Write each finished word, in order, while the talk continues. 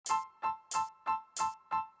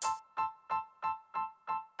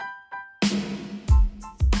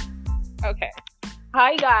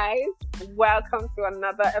Hi guys, welcome to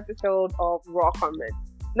another episode of Raw Comment.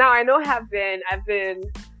 Now I know I've been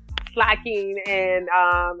slacking and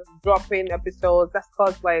dropping episodes. That's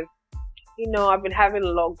cause I've been having a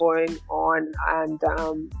lot going on, and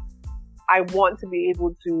I want to be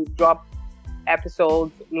able to drop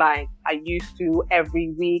episodes like I used to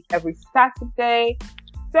every week, every Saturday.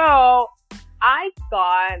 So I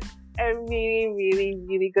got a really, really,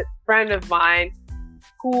 really good friend of mine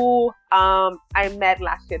who I met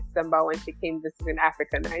last year December when she came visiting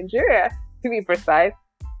Africa, Nigeria, to be precise.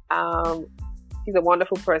 She's a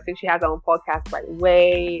wonderful person. She has her own podcast, by the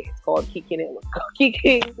way. It's called Kicking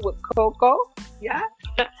with Koko. Yeah.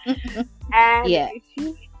 And Yeah.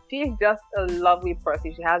 she's just a lovely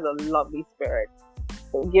person. She has a lovely spirit.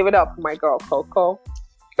 So give it up for my girl, Coco.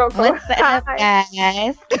 Coco. What's up,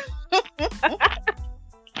 guys?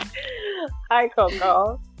 Hi,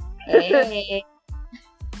 Coco. Hey.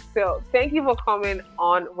 So thank you for coming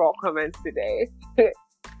on Raw Comments today.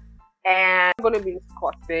 And I'm going to be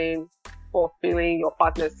discussing fulfilling your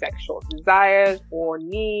partner's sexual desires or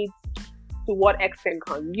needs. To what extent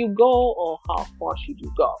can you go, or how far should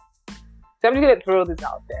you go? So I'm just going to throw this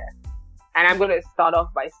out there. And I'm going to start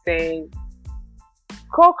off by saying,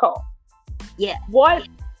 Coco. Yeah. What is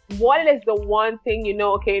the one thing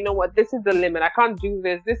what, this is the limit. I can't do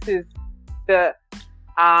this. This is the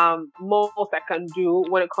most I can do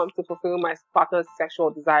when it comes to fulfilling my partner's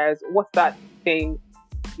sexual desires. What's that thing,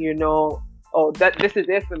 that this is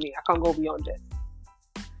it for me. I can't go beyond this.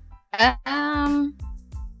 I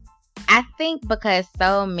think because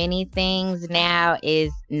so many things now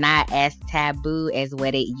is not as taboo as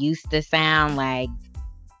what it used to sound, like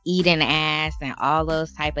eating ass and all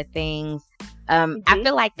those type of things. I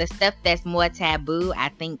feel like the stuff that's more taboo, I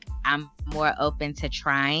think I'm more open to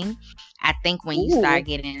trying. I think when you start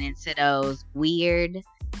getting into those weird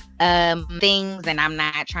things, and I'm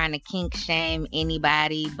not trying to kink shame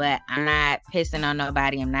anybody, but I'm not pissing on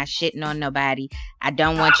nobody, I'm not shitting on nobody. I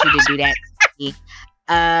don't want you to do that to me.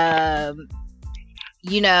 I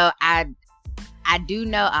do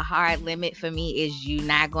know a hard limit for me is you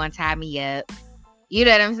not going to tie me up. You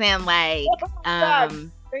know what I'm saying? Like,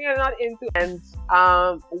 you're not into, and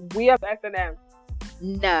we have S&M.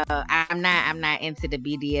 No, I'm not into the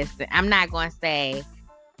BDS. I'm not going to say.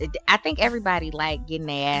 I think everybody like getting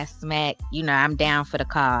their ass smacked. I'm down for the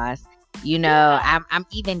cause. I'm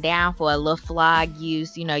even down for a little flog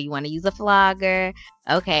use. You want to use a flogger?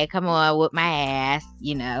 Okay, come on, whoop my ass.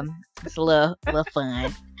 It's a little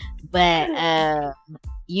fun. But the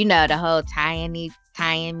whole tying me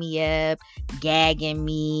up, gagging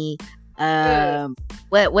me.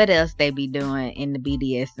 What else they be doing in the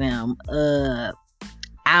BDSM?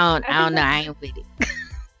 I don't know. I ain't with it.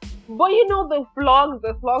 But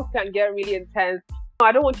the flogs can get really intense.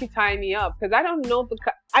 I don't want you tying me up because I don't know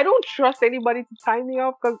I don't trust anybody to tie me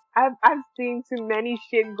up because I've seen too many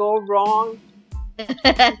shit go wrong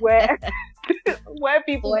where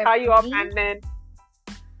people tie you up and then.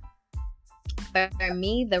 For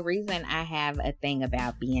me, the reason I have a thing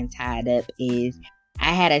about being tied up is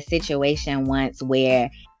I had a situation once where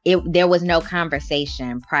there was no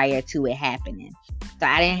conversation prior to it happening. So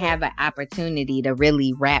I didn't have an opportunity to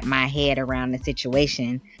really wrap my head around the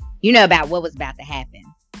situation, about what was about to happen.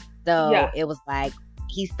 So It was like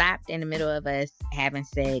he stopped in the middle of us having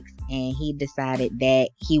sex and he decided that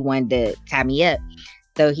he wanted to tie me up.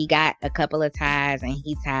 So he got a couple of ties and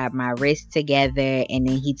he tied my wrists together, and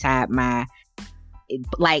then he tied my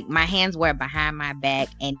hands were behind my back,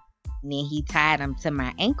 and then he tied them to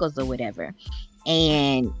my ankles or whatever.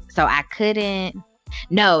 And so I couldn't,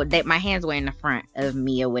 that my hands were in the front of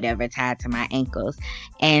me or whatever, tied to my ankles.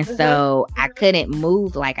 And so I couldn't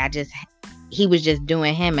move. He was just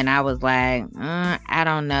doing him. And I was like, I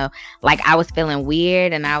don't know. Like, I was feeling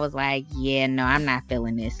weird. And I was like, yeah, no, I'm not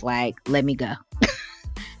feeling this. Like, let me go.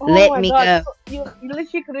 Let me go. You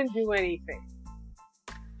literally couldn't do anything.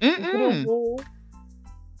 You couldn't move?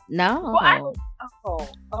 No.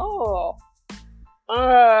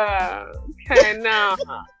 Okay, no.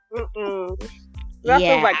 That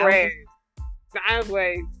feels like rain. I was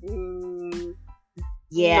like,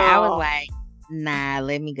 yeah, no. I was like, nah,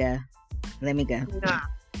 let me go. Nah,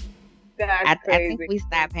 I think we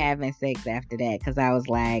stopped having sex after that because I was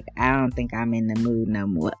like, I don't think I'm in the mood no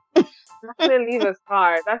more. That's gonna leave us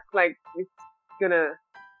hard. That's like, it's gonna,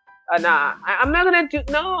 nah. I'm not gonna do,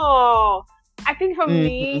 no. I think for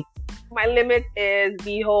me, my limit is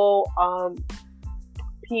the whole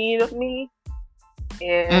peeing of me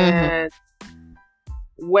and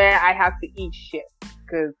where I have to eat shit.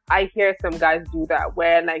 Because I hear some guys do that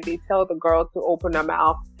where like they tell the girl to open her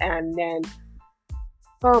mouth and then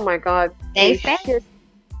Oh my God. They They say shit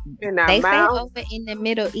in their they say mouth. over in the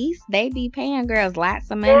Middle East they be paying girls lots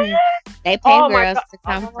of Yeah. money. They pay Oh my girls God. to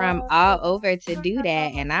come from all over to do that,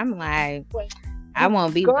 and I'm like, Wait, I the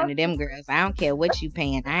won't be girl. one of them girls. I don't care what you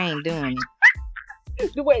paying. I ain't doing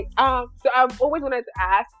it. Wait. So I've always wanted to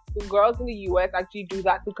ask, do girls in the U.S. actually do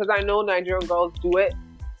that? Because I know Nigerian girls do it.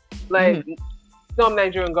 Like Mhm. some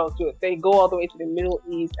Nigerian girls do it. They go all the way to the Middle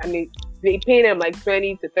East and they pay them like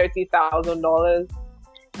 $20,000 to $30,000,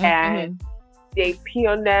 and Mhm. they pee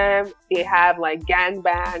on them. They have like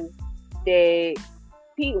gangbangs. They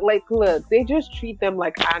pee like, look. They just treat them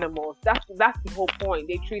like animals. That's the whole point.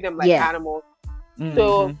 They treat them like Yeah. animals.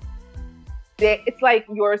 So Mhm. it's like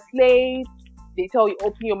you're a slave. They tell you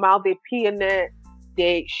open your mouth. They pee in it.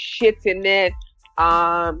 They shit in it.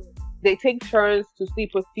 Um, they take turns to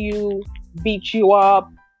sleep with you, beat you up,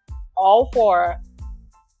 all for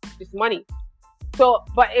just money. So,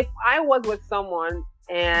 but if I was with someone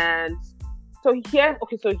and so here's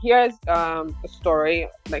a story,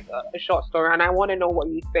 like a short story, and I want to know what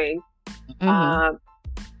you think. Mhm. Um,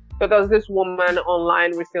 so there was this woman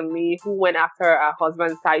online recently who went after her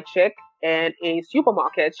husband's side chick in a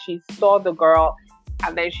supermarket. She saw the girl,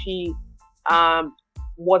 and then she um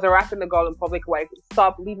was harassing the girl in public, like,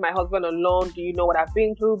 "Stop, leave my husband alone. Do you know what I've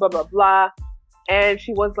been through? Blah blah blah." And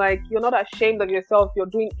she was like, "You're not ashamed of yourself. You're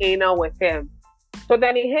doing anal with him." So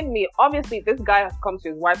then it hit me. Obviously, this guy has come to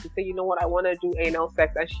his wife to say, "You know what? I want to do anal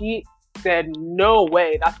sex," and she said, "No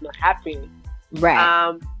way, that's not happening." Right.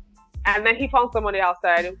 Um, and then he found somebody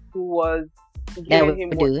outside who was That giving would him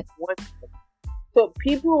what do it. he wanted. So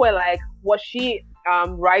people were like, was she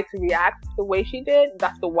right to react the way she did?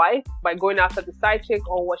 That's the wife, by going after the side chick,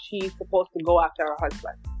 or was she supposed to go after her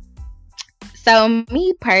husband? So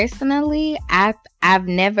me personally, I've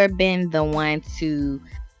never been the one to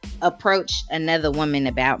approach another woman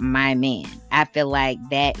about my man. I feel like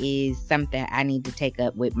that is something I need to take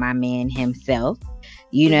up with my man himself.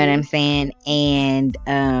 You know what Mm-hmm. I'm saying? And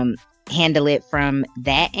handle it from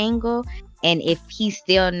that angle. And if he's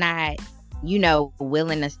still not,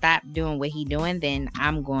 willing to stop doing what he doing, then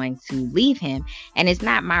I'm going to leave him. And it's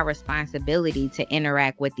not my responsibility to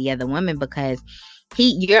interact with the other woman, because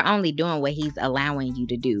you're only doing what he's allowing you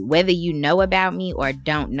to do. Whether you know about me or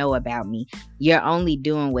don't know about me, you're only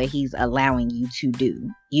doing what he's allowing you to do.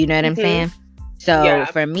 You know what I'm Mm-hmm. saying? So Yeah.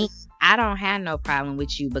 for me, I don't have no problem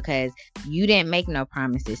with you, because you didn't make no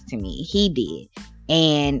promises to me. He did.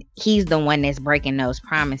 And he's the one that's breaking those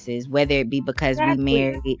promises, whether it be because we Exactly.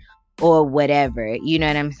 married or whatever. You know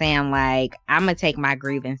what I'm saying? Like, I'm going to take my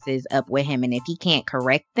grievances up with him. And if he can't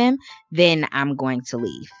correct them, then I'm going to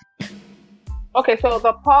leave. Okay, so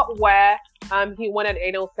the part where he wanted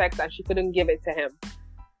anal sex and she couldn't give it to him.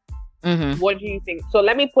 Mm-hmm. What do you think? So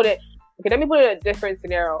let me put it. Okay, let me put it in a different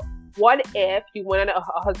scenario. What if you wanted a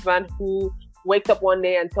husband who wakes up one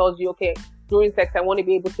day and tells you, "Okay, during sex, I want to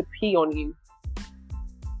be able to pee on you."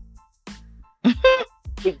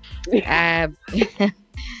 I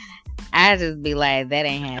I just be like, that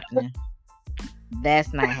ain't happening.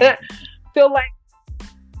 That's not happening.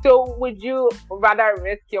 So would you rather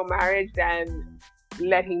risk your marriage than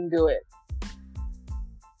let him do it?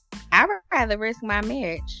 I would rather risk my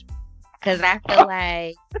marriage, because I feel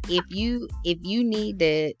like if you need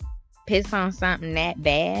to piss on something that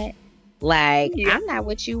bad, like, Yeah. I'm not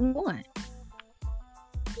what you want.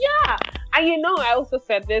 Yeah. And I also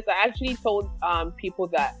said this. I actually told people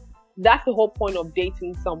that that's the whole point of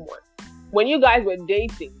dating someone. When you guys were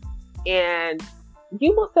dating, and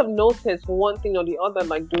you must have noticed one thing or the other,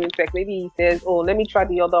 like during sex. Maybe he says, "Oh, let me try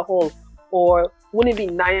the other hole," or "Wouldn't it be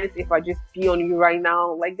nice if I just pee on you right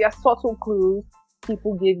now?" Like, there are subtle clues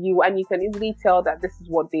people give you, and you can easily tell that this is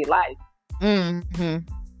what they like. Mm-hmm.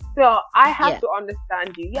 So I have Yeah. to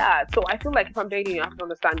understand you. Yeah. So I feel like if I'm dating you, I have to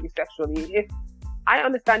understand you sexually. If I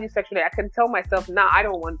understand you sexually, I can tell myself, "Nah, I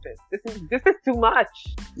don't want this. This is too much."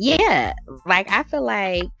 Yeah. Like, I feel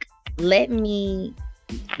like, for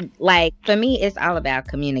me, it's all about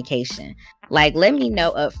communication. Like, let me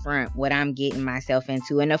know up front what I'm getting myself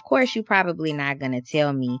into. And of course, you probably not going to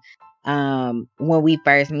tell me when we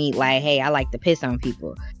first meet, like, "Hey, I like to piss on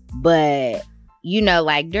people." But,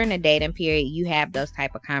 like, during the dating period, you have those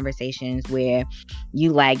type of conversations where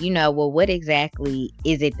you like, well, what exactly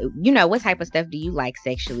is it? What type of stuff do you like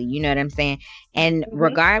sexually? You know what I'm saying? And Mm-hmm.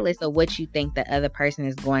 regardless of what you think the other person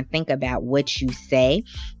is going to think about what you say,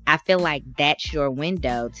 I feel like that's your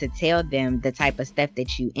window to tell them the type of stuff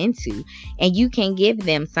that you into. And you can give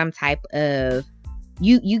them some type of,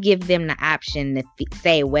 you give them the option to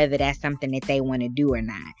say whether that's something that they want to do or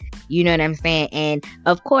not. You know what I'm saying? And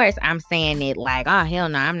of course, I'm saying it like, "Oh, hell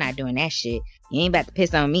no, I'm not doing that shit." You ain't about to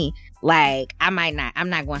piss on me. Like, I'm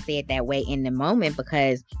not going to say it that way in the moment,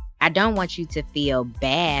 because I don't want you to feel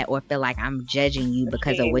bad or feel like I'm judging you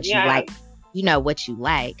because of what you like, what you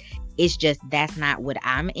like. It's just, that's not what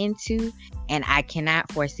I'm into, and I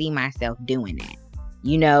cannot foresee myself doing that,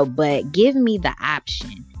 but give me the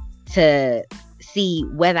option to see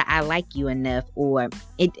whether I like you enough, or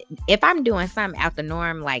if I'm doing something out the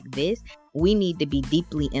norm like this, we need to be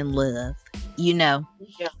deeply in love, Yeah.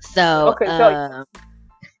 So, okay, so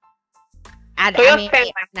I mean,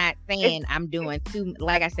 I'm not saying I'm doing too,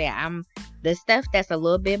 like I said, I'm the stuff that's a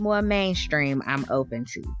little bit more mainstream, I'm open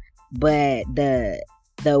to, but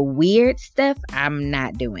the weird stuff, I'm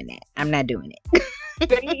not doing that. I'm not doing it.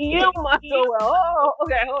 So you don't mind. Oh,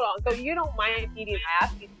 okay, hold on. So you don't mind eating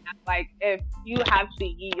ass? Like, if you have to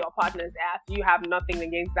eat your partner's ass, you have nothing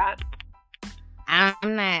against that?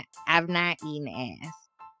 I've not eaten ass,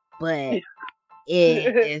 but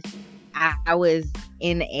I was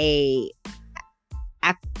in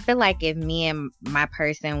I feel like if me and my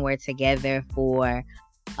person were together for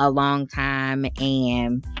a long time,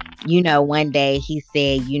 and one day he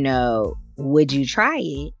said, would you try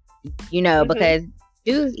it? Because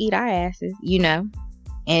dudes eat our asses, and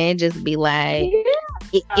it just be like,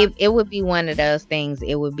 it would be one of those things.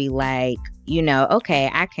 It would be like, okay,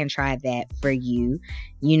 I can try that for you,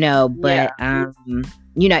 but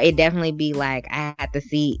it definitely be like, I have to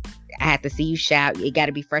see you shower. It got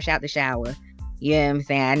to be fresh out the shower. You know what I'm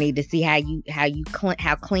saying? I need to see how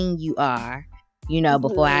clean you are,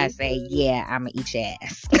 before I say, yeah, I'm gonna eat your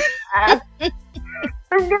ass. I'm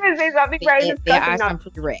gonna say something very disgusting. There are some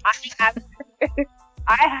prereqs.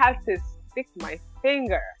 I have to stick my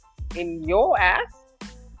finger in your ass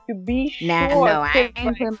to be sure. No, I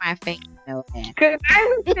ain't put my finger in no ass. Because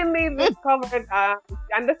I recently discovered,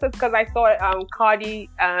 and this is because I saw Cardi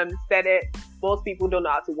said it. Most people don't know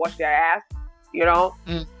how to wash their ass,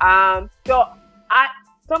 So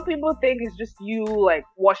some people think it's just you like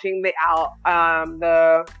washing the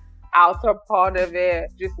outer part of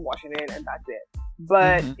it, just washing it, and that's it.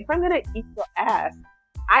 But if I'm gonna eat your ass,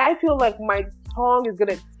 I feel like my tongue is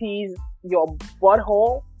gonna tease your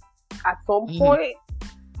butthole at some point,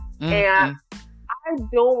 and I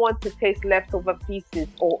don't want to taste leftover pieces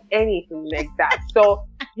or anything like that. So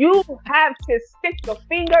you have to stick your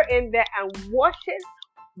finger in there and wash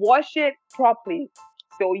it properly.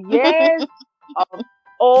 So yes,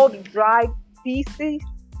 all the dry pieces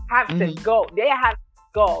have to go. They have to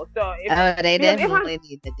go. So they definitely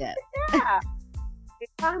need to go. Yeah. If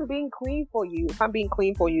I'm being clean for you,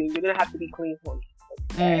 you're gonna have to be clean for me.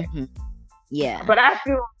 Okay? Yeah. But I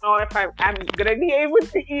still don't know if I'm gonna be able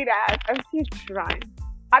to eat ass. I'm still trying.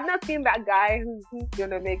 I've not seen that guy who's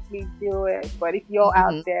gonna make me do it. But if you're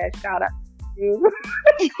out there, shout out to you.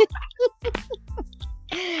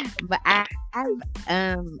 But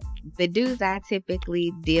the dudes I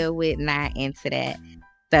typically deal with not into that,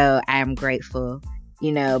 so I'm grateful.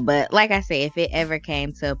 But like I said, if it ever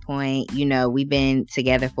came to a point, we've been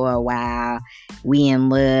together for a while, we in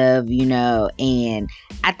love, and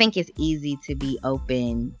I think it's easy to be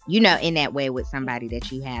open, in that way with somebody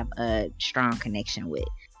that you have a strong connection with.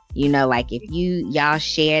 Like if y'all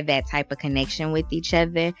share that type of connection with each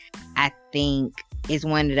other, I think it's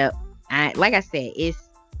one of the, like I said,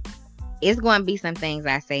 it's going to be some things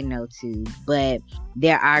I say no to, but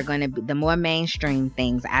there are going to be the more mainstream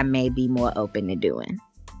things I may be more open to doing.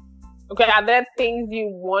 Okay, are there things you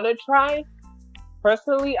want to try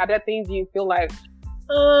personally? Are there things you feel like,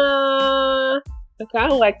 I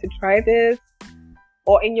kind of like to try this?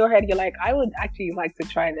 Or in your head, you're like, I would actually like to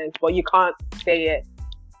try this, but you can't say it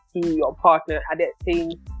to your partner. Are there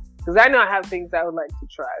things? Because I know I have things I would like to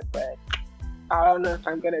try, but I don't know if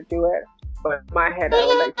I'm going to do it. But in my head, I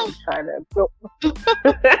would like to try that.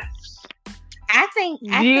 I think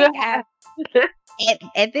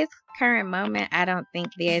at this current moment, I don't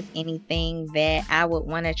think there's anything that I would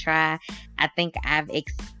want to try. I think I've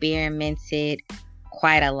experimented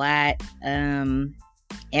quite a lot in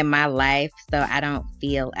my life, so I don't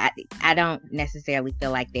necessarily feel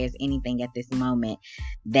like there's anything at this moment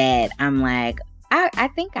that I'm like, I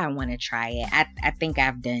think I want to try it. I think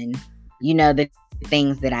I've done, the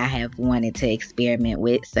things that I have wanted to experiment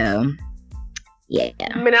with. So, yeah.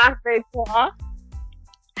 Menage a trois?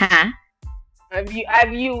 Huh?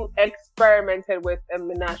 Have you experimented with a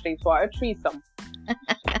menage a trois, a threesome?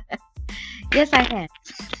 Yes, I have.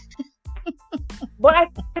 But I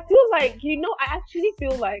feel like, I actually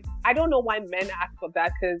feel like, I don't know why men ask for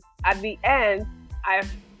that, because at the end, I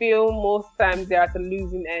feel most times they're at the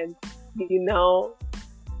losing end,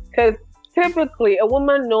 because typically a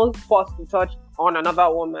woman knows first to touch on another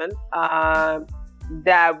woman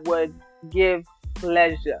that would give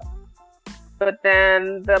pleasure. But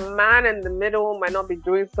then the man in the middle might not be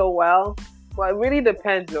doing so well. Well, it really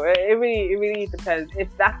depends, though. It really depends. If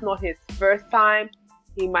that's not his first time,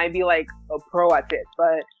 he might be like a pro at it.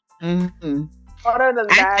 But other than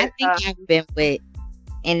that, I think I've been with,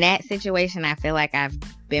 in that situation, I feel like I've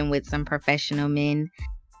been with some professional men.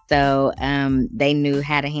 So they knew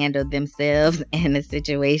how to handle themselves in the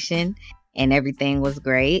situation, and everything was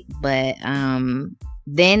great. But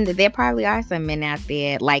then there probably are some men out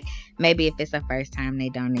there, like maybe if it's the first time, they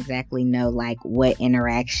don't exactly know like what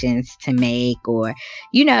interactions to make, or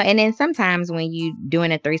and then sometimes when you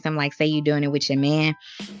doing a threesome, like say you doing it with your man,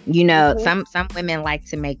 some women like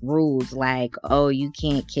to make rules like, oh, you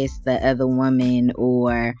can't kiss the other woman,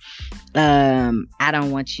 or I don't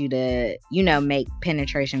want you to make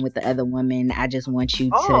penetration with the other woman. I just want you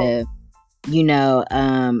to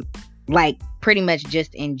like pretty much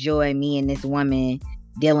just enjoy me and this woman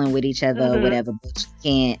dealing with each other or whatever, but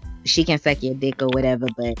she can suck your dick or whatever,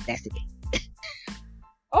 but that's it.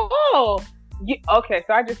 Okay,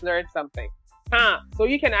 so I just learned something. So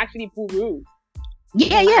you can actually pull rules.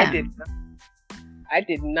 Yeah. I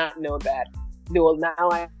did not know that. Well, now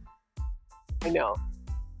I know.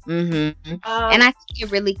 And I think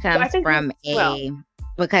it really comes from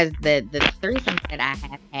because the threesomes that I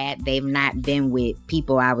have had, they've not been with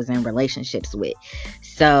people I was in relationships with.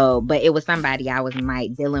 So, but it was somebody I was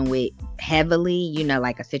dealing with heavily,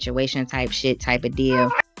 like a situation type of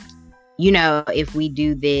deal. If we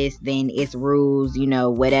do this, then it's rules,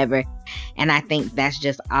 whatever. And I think that's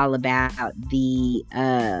just all about the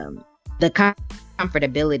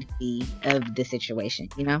comfortability of the situation,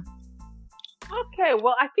 Okay,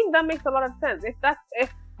 well, I think that makes a lot of sense.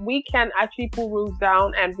 If we can actually pull rules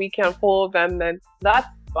down and we can follow them, then that's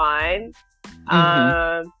fine.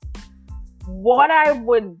 What I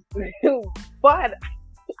would do, but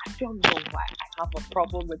I don't know why I have a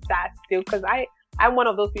problem with that still, because I'm one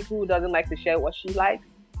of those people who doesn't like to share what she likes,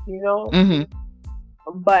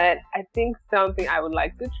 But I think something I would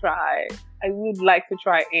like to try, I would like to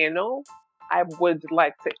try anal. I would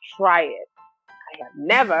like to try it. I have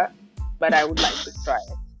never, but I would like to try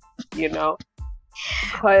it,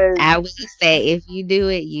 Cause I would say if you do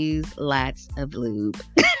it, use lots of lube.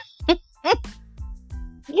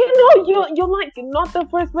 You're like not the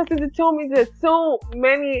first person to tell me this. So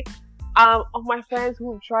many of my friends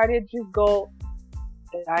who've tried it just go,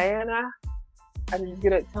 Diana, I'm just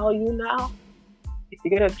gonna tell you now, if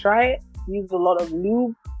you're gonna try it, use a lot of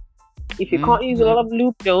lube. If you can't use a lot of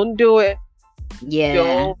lube, don't do it. Yeah.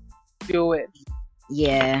 Don't do it.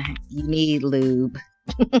 Yeah, you need lube.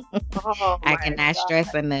 I cannot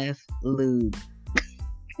stress enough lube.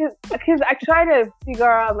 Because I try to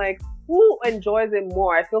figure out like who enjoys it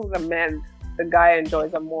more. I feel the guy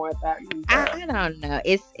enjoys it more. I don't know.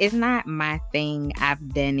 It's not my thing. I've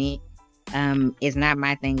done it. It's not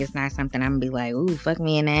my thing. It's not something I'm gonna be like, ooh, fuck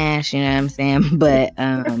me in the ass. You know what I'm saying? But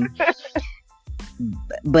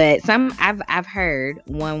but I've heard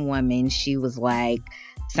one woman. She was like,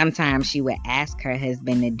 sometimes she would ask her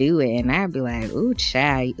husband to do it, and I'd be like, ooh,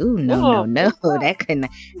 child, ooh, no, that couldn't.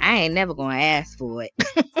 I ain't never gonna ask for it.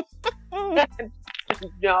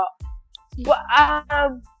 No, but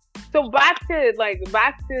so back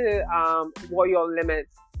to what your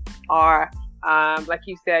limits are. Like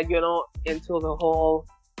you said, you're not into the whole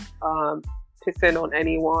pissing on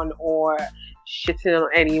anyone or shitting on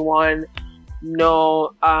anyone.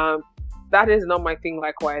 No, that is not my thing.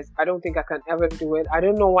 Likewise, I don't think I can ever do it. I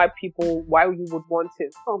don't know why you would want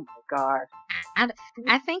it. Oh my god.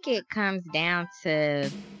 I think it comes down to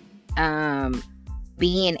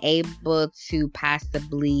being able to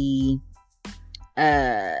possibly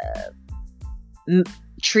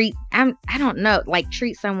treat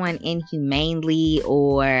treat someone inhumanely,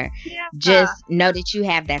 or just know that you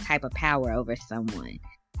have that type of power over someone.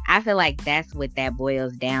 I feel like that's what that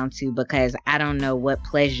boils down to, because I don't know what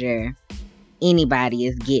pleasure anybody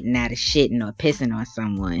is getting out of shitting or pissing on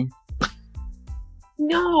someone.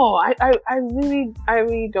 No, I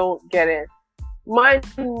really don't get it. I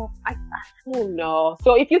don't know.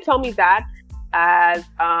 So if you tell me that as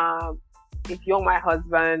if you're my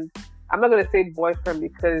husband, I'm not gonna say boyfriend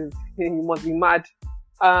because you must be mad.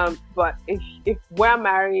 But if we're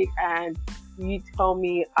married and you tell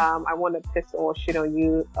me I want to piss or shit on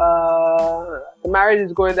you, the marriage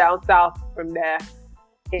is going down south from there.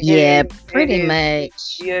 Yeah, pretty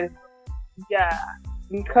much. Yeah,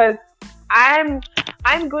 because I'm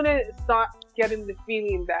gonna start getting the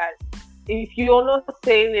feeling that if you're not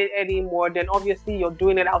saying it anymore, then obviously you're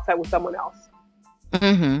doing it outside with someone else.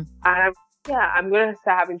 And I'm gonna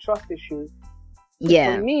start having trust issues.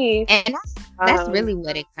 Yeah, for me, and that's really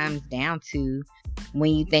what it comes down to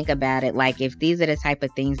when you think about it. Like, if these are the type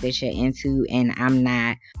of things that you're into and I'm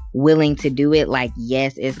not willing to do it, like,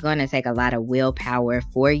 yes, it's going to take a lot of willpower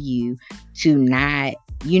for you to not,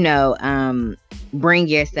 bring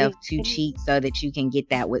yourself to cheat so that you can get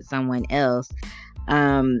that with someone else.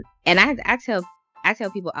 And I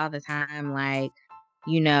tell people all the time, like,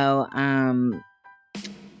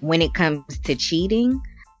 when it comes to cheating,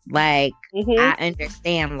 like, I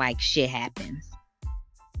understand, like, shit happens.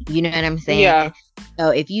 You know what I'm saying? Yeah. So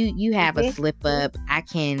if you have a slip up, I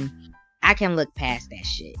can look past that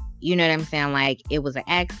shit. You know what I'm saying? Like, it was an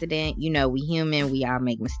accident. We human. We all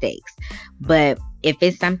make mistakes. But if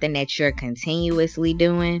it's something that you're continuously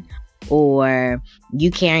doing, or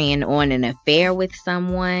you carrying on an affair with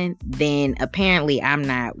someone, then apparently I'm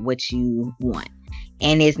not what you want.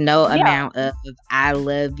 And it's no amount of I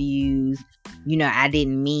love yous, I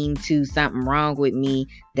didn't mean to, something wrong with me,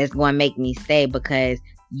 that's going to make me stay, because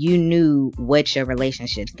you knew what your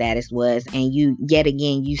relationship status was, and you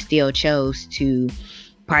still chose to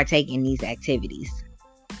partake in these activities.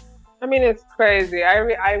 I mean, it's crazy.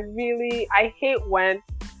 I hate when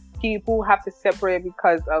people have to separate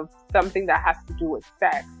because of something that has to do with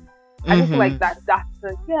sex. I just feel like I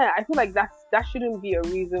feel like that shouldn't be a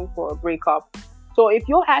reason for a breakup. So if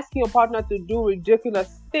you're asking your partner to do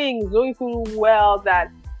ridiculous things, knowing full well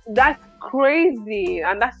that that's crazy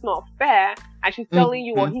and that's not fair, and she's telling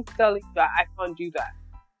you or he's telling you that I can't do that.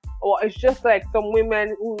 Or it's just like some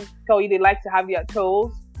women who tell you they like to have their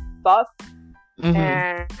toes sucked.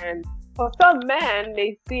 And for some men,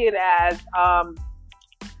 they see it as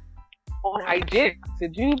unhygienic to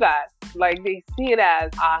do that. Like, they see it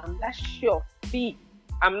as that's your feet.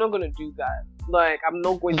 I'm not gonna do that. Like, I'm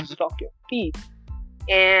not going to suck your feet.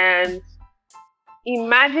 And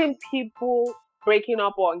imagine people breaking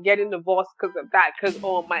up or getting divorced because of that. Because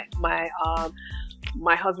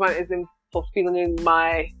my husband isn't fulfilling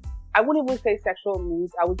my, I wouldn't even say sexual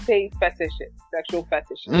needs. I would say fetishes, sexual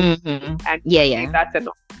fetishes. And that's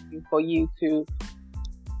enough for you to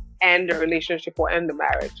end the relationship or end the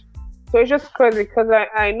marriage. So it's just crazy because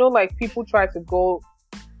I know, like, people try to go.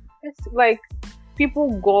 It's like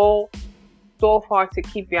people go so far to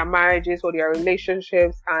keep their marriages or their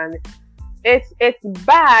relationships, and it's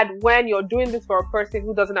bad when you're doing this for a person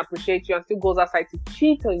who doesn't appreciate you and still goes outside to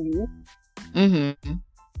cheat on you.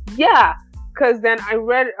 Yeah, because then I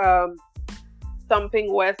read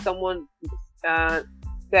something where someone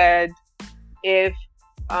said if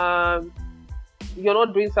you're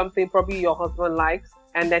not doing something probably your husband likes,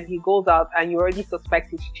 and then he goes out and you already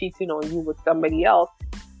suspect he's cheating on you with somebody else,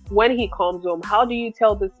 when he comes home, how do you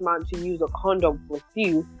tell this man to use a condom with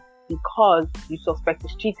you because you suspect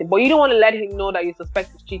he's cheating? But you don't want to let him know that you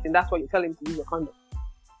suspect he's cheating. That's why you tell him to use a condom.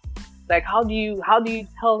 Like, how do you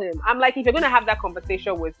tell him? I'm like, if you're going to have that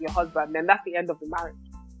conversation with your husband, then that's the end of the marriage.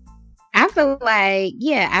 I feel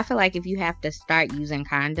like if you have to start using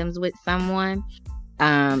condoms with someone,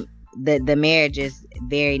 the marriage is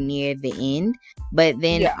very near the end. But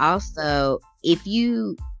then also, if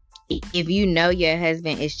you know your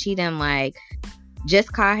husband is cheating, like,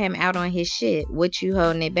 just call him out on his shit. What you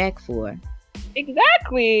holding it back for?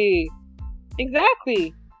 Exactly.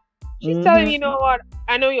 She's telling you know what?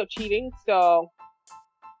 I know you're cheating, so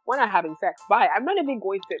we're not having sex. Bye. I'm not even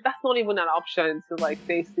going to. That's not even an option to, like,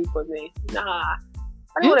 say sleep with me. Nah.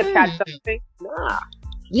 I don't want to catch something. Nah.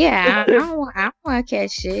 Yeah, I don't want to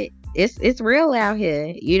catch shit. It's real out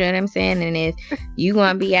here. You know what I'm saying? And if you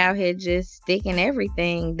gonna be out here just sticking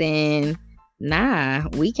everything, then nah,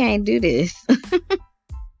 we can't do this.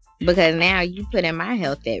 Because now you putting my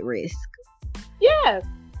health at risk. Yes.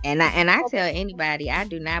 And I tell anybody, I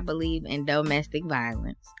do not believe in domestic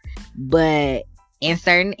violence. But in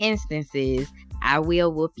certain instances, I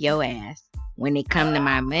will whoop your ass when it come to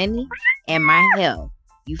my money and my health.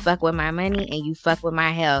 You fuck with my money and you fuck with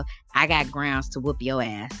my health, I got grounds to whoop your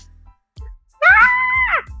ass.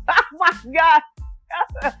 Oh my God.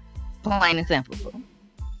 Plain and simple.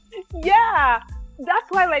 Yeah. That's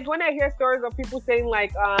why, like, when I hear stories of people saying,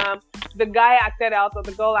 like, the guy acted out or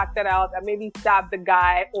the girl acted out and maybe stabbed the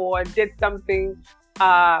guy or did something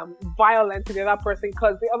violent to the other person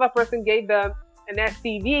because the other person gave them an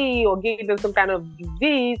STD or gave them some kind of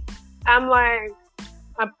disease, I'm like,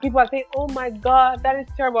 and people are saying, oh my God, that is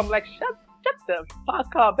terrible. I'm like, shut the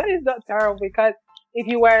fuck up. That is not terrible, because if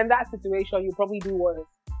you were in that situation, you probably do worse.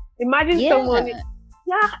 Imagine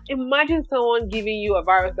someone giving you a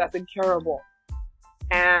virus that's incurable,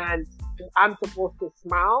 and I'm supposed to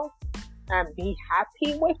smile and be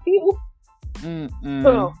happy with you.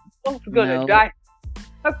 So I'm gonna die.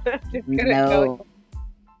 I'm just gonna go.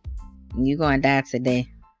 You gonna die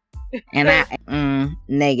today. And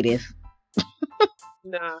negative.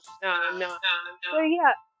 No, no, no.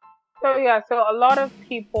 So yeah, so a lot of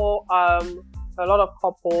people, a lot of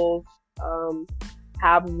couples,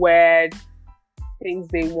 have weird things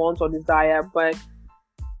they want or desire, but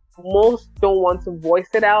most don't want to voice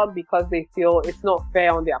it out because they feel it's not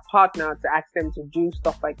fair on their partner to ask them to do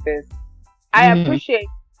stuff like this. I appreciate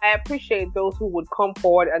I appreciate those who would come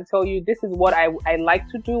forward and tell you this is what I like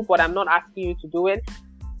to do, but I'm not asking you to do it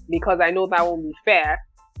because I know that won't be fair,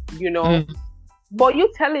 you know. But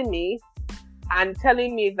you telling me and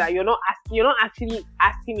telling me that you're not actually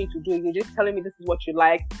asking me to do it, you're just telling me this is what you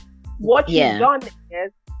like. What you've done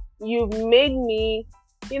is you've made me,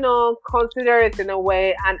 consider it in a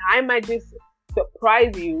way, and I might just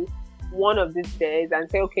surprise you one of these days and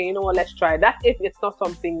say, okay, you know what, let's try. That's if it's not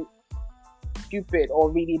something stupid or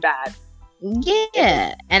really bad.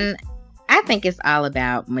 Yeah, and I think it's all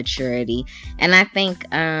about maturity. And I think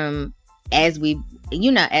as we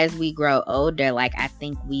grow older, like, I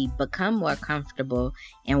think we become more comfortable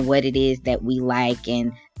in what it is that we like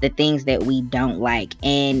and the things that we don't like.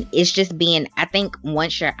 And it's just I think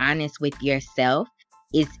once you're honest with yourself,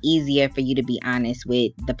 it's easier for you to be honest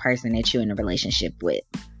with the person that you're in a relationship with.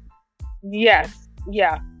 Yes.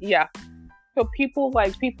 Yeah. So people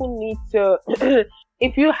need to,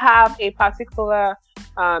 if you have a particular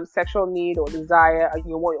sexual need or desire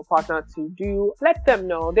you want your partner to do, let them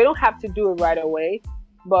know. They don't have to do it right away,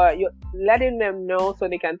 but you're letting them know so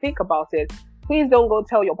they can think about it. Please don't go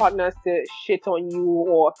tell your partners to shit on you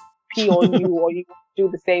or pee on you or you do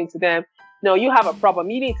the same to them. No, you have a problem.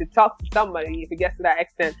 You need to talk to somebody if it gets to that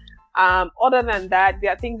extent. Other than that, there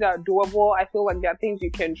are things that are doable. I feel like there are things you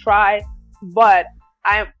can try, but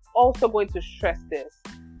I'm also going to stress this.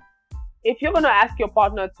 If you're going to ask your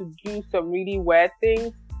partner to do some really weird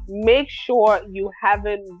things, make sure you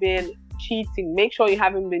haven't been cheating. Make sure you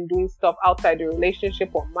haven't been doing stuff outside the relationship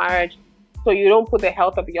or marriage, so you don't put the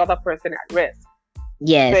health of the other person at risk.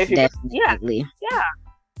 Yes, so definitely. Yeah.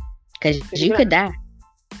 Because you could die.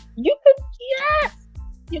 You could, yes.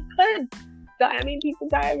 You could die. I mean, people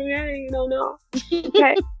die every day. You don't know.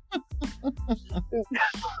 Okay.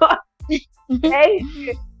 Hey,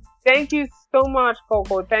 thank you so much,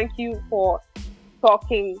 Coco. Thank you for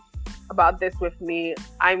talking about this with me.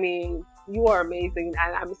 I mean, you are amazing,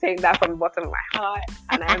 and I'm saying that from the bottom of my heart.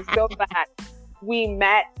 And I'm so glad we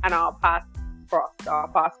met and our paths crossed.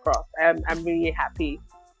 I'm really happy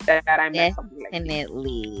that I met something like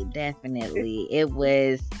this. Definitely. It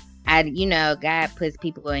was, God puts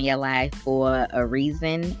people in your life for a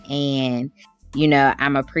reason, and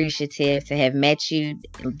I'm appreciative to have met you,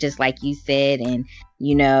 just like you said. And,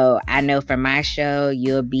 I know for my show,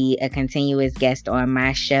 you'll be a continuous guest on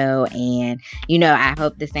my show. And, I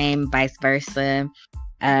hope the same vice versa.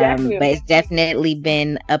 But it's definitely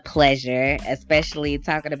been a pleasure, especially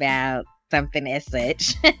talking about something as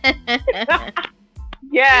such.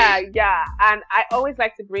 Yeah. And I always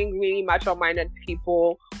like to bring really mature-minded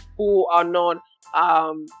people who are not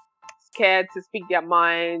scared to speak their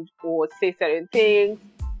mind or say certain things.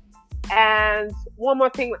 And one more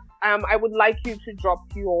thing, I would like you to drop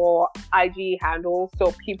your IG handle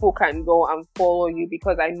so people can go and follow you,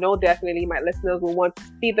 because I know definitely my listeners will want to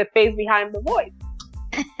see the face behind the voice.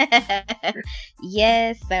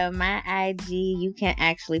 Yes, so my IG, you can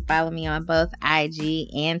actually follow me on both IG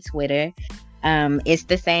and Twitter. It's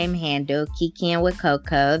the same handle, Kikiing with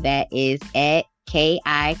Koko. That is at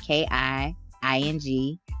KIKIING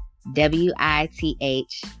WITHCOCO.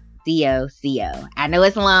 I know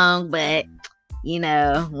it's long, but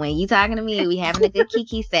when you talking to me, we having a good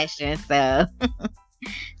Kiki session.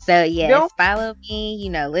 So yes, follow me,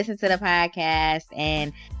 listen to the podcast,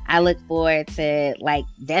 and I look forward to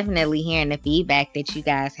definitely hearing the feedback that you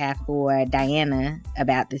guys have for Diana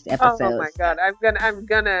about this episode. Oh my God, I'm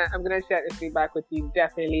gonna share this feedback with you,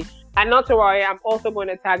 definitely. And not to worry, I'm also going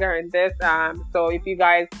to tag her in this. So if you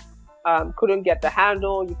guys couldn't get the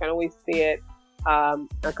handle, you can always see it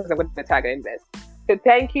because I'm going to tag her in this. So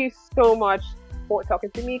thank you so much for talking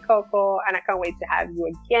to me, Coco, and I can't wait to have you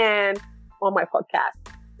again on my podcast.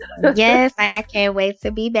 Yes, I can't wait to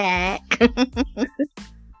be back.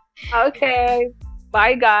 Okay,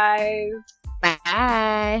 bye guys.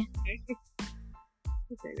 Bye.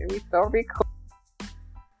 Okay, let me start recording.